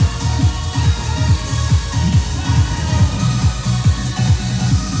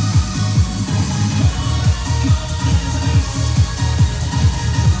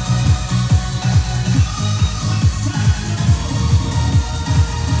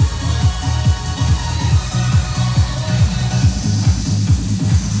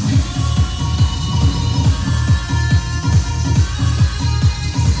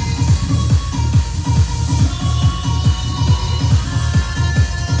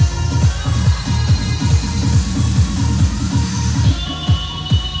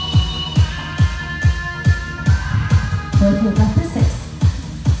 Rotate left for 6.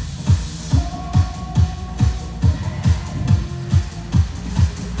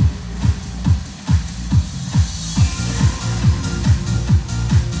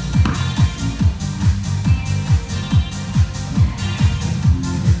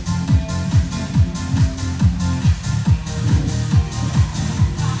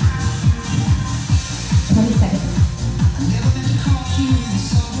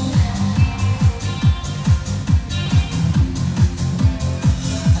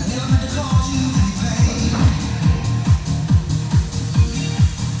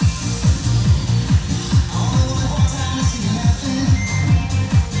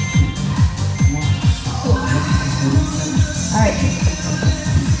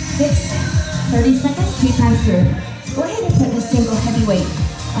 times through. Go ahead and put a single heavy weight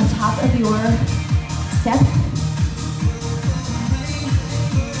on top of your step.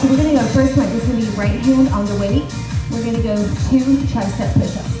 So we're gonna go first one, this is gonna be right hand on the weight. We're gonna go 2 tricep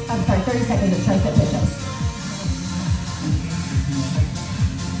push-ups. I'm sorry, 30 seconds of tricep push-ups.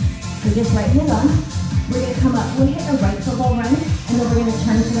 So just right hand on. We're gonna come up, we'll hit a right football run, and then we're gonna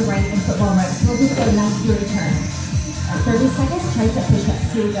turn to the right and football run. So we'll just go 90-degree turn. 30 seconds, tricep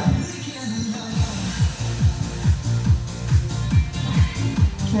push-ups, here we go.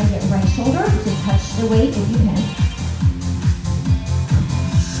 Try to get right shoulder to touch the weight if you can.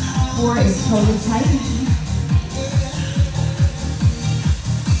 Core is totally tight.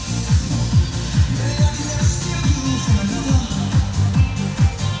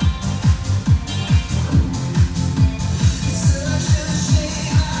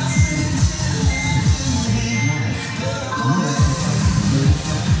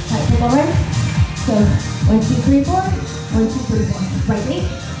 Tight football run. So 1, 2, 3, 4. 1, 2, 3, 4. Right knee.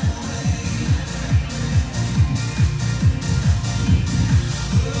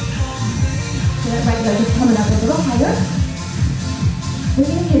 Right leg is coming up a little higher. We're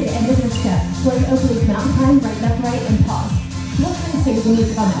going to be at the end of this step. Where you oblique mountain climb, right, left, right, and pause. We'll kind of save the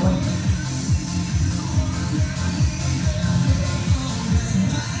music on that one.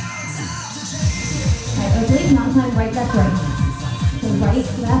 Alright, oblique mountain climb, right, left, right. So right,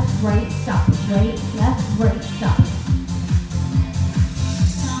 left, right, stop. Right, left, right, stop.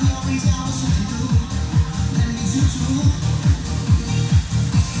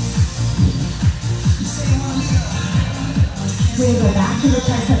 We're going to go back to the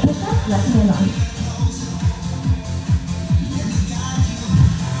tricep push-up, left hand on.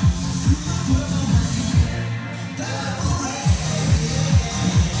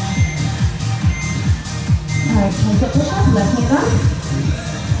 Alright, tricep push-up, left hand on.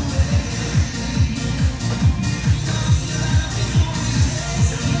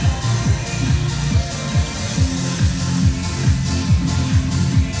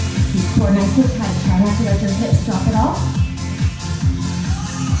 Keep core nice and tight. Try not to let your hips drop at all.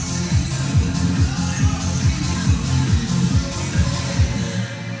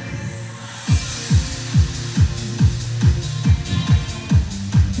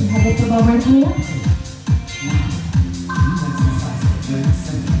 Have the football run coming up.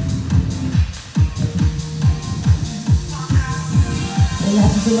 And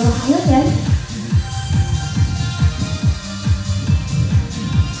that's a little higher again.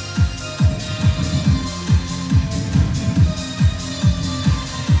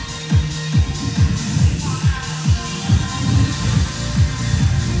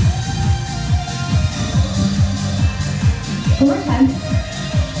 One more time.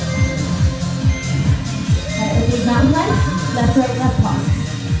 Big mountain climb, left, right, left, pause.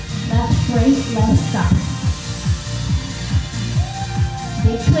 Left, right, left, stop.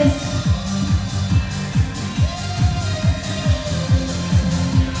 Big twist.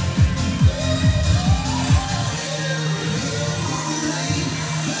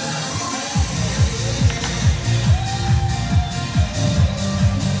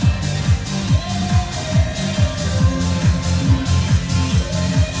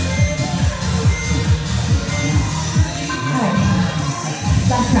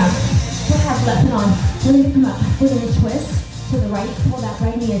 Last round. We'll have left and on. We're going to come up. We're going to twist to the right. Pull that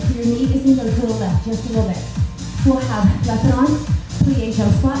right knee into your knee. Is going to go to the left just a little bit. We'll have left and on. Plie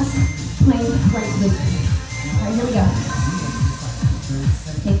jump squats. Plank right loop. All right, here we go.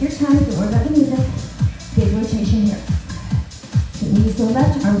 Take your time. Don't worry about the music. Big rotation here. So knees go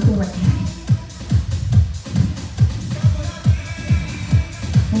left, arms go right.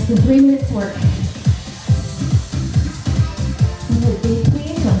 Less than 3 minutes to work. Big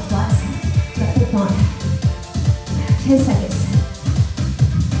plie jump squats. Left hip on. 10 seconds.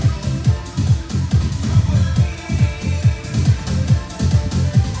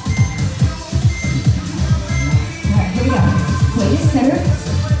 Alright, here we go. Weight is centered.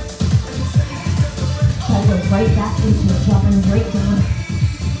 Try to go right back into it, dropping right down.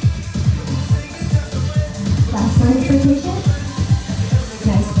 Last line of rotation.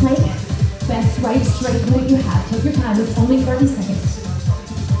 Nice plank. Best right straight glute you have. Take your time, it's only 30 seconds.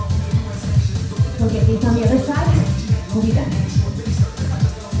 We'll get these on the other side. We'll be done.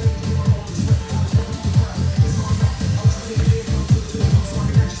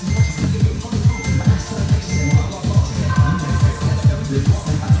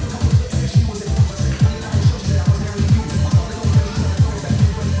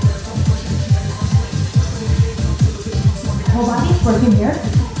 Whole body's working here.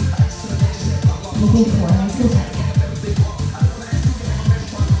 Moving forward, nice and tight.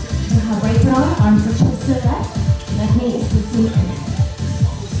 Right foot on, arms are twist to the left. Left knee is twisting in.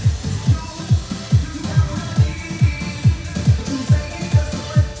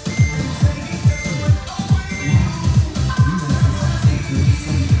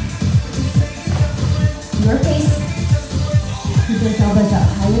 Your pace. Keep those elbows up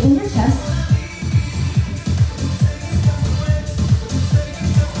higher than your chest.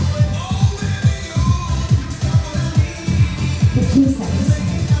 15 seconds.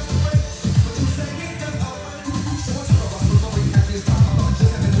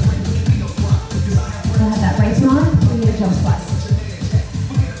 We'll have that right foot on. We're gonna jump squats.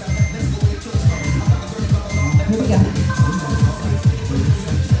 Here we go.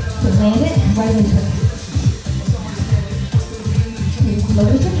 So land it right into it. As low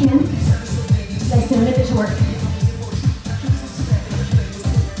as you can. Nice to finish your work.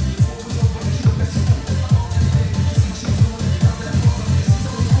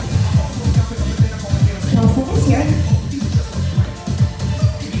 Here.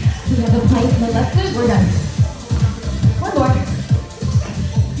 We have a plank in the left foot, we're done. One more.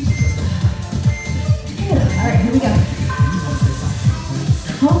 Good. All right, here we go.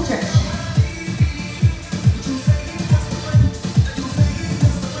 Home stretch.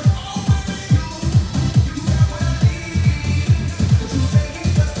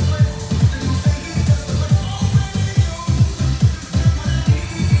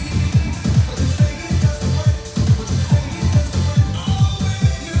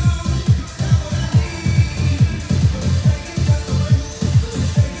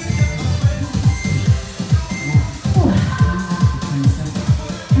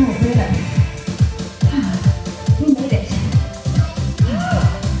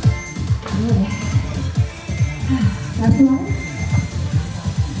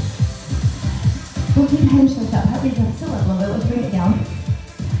 We'll keep hamstrings up. Heart rate's up still up a little bit. Let's bring it down.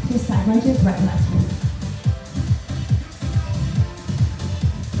 Just side lunges, right and left.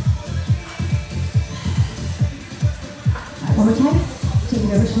 All right, one more time. Take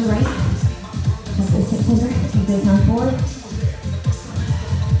it over to the right. Jump those hips under. Take those arms forward.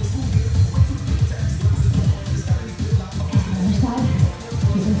 Other side.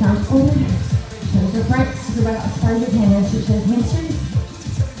 Keep those arms forward. Toes are front. Super right as far as you can. And shoot those hamstrings.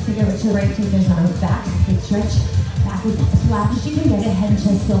 Take it over to the right, take those arms back, big stretch, back as flat as you can get it, head and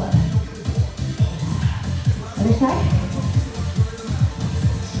chest still up. Other side.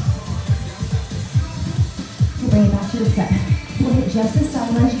 We'll bring it back to the step. We'll hit just this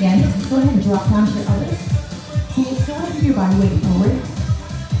side lunge again. Go ahead and drop down to your elbows. So you still want to keep your body weight forward.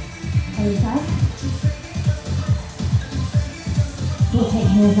 Other side. We'll take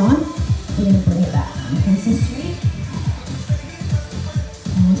hands on. We're going to bring it back. Nice and straight.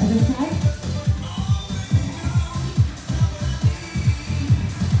 Other side.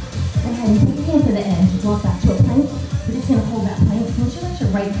 Go ahead and put your hand to the end. Just walk back to a plank. We're just going to hold that plank. Make sure that your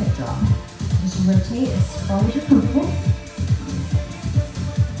right hip drop. Just rotate as far as you're comfortable.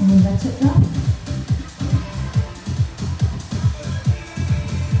 And then let it drop.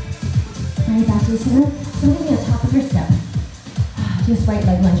 Bring it back to the center. So we're going to top of your step. Just right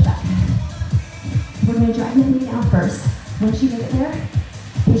leg lunge back. So we're going to drive the knee down first. Once you get it there,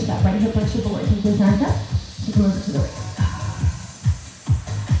 push that right hip flexor forward. Take those arms up. Take them over to the right.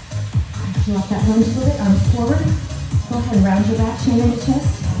 Drop that lunge a little bit. Arms forward. Go ahead and round your back, chin into chest.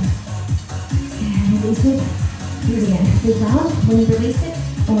 And release it. Do it again. Big round. When you release it,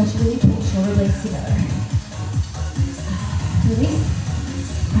 I want you to really pull shoulder blades together. Release.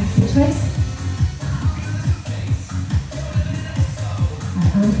 Alright, switch legs.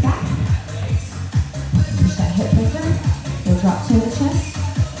 Alright, arms back. Push that hip flexor. Go drop chin to chest.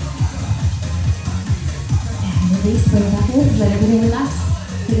 Release, bring it back in, let everything relax.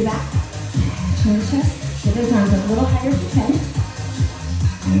 Take it back, turn the chest, get those arms up a little higher if you can.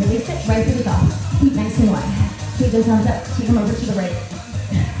 And release it, right foot is off. Feet nice and wide. Take those arms up, take them over to the right.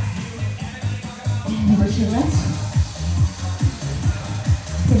 And over to the left.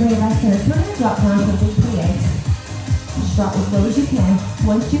 So bring it back center. So we're going to drop down to a big plie. Just drop as low as you can.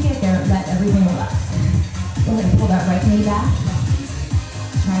 Once you get there, let everything relax. Go ahead and pull that right knee back.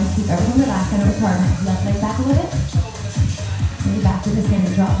 Try and keep everything relaxed. I know it's hard. Left leg back a little bit. Bring it back to the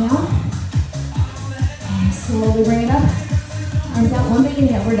center. Drop down. And slowly bring it up. Arms out. One big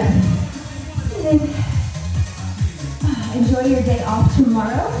inhale. We're done. And then enjoy your day off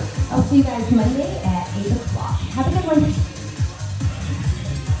tomorrow. I'll see you guys Monday at 8 o'clock. Have a good one.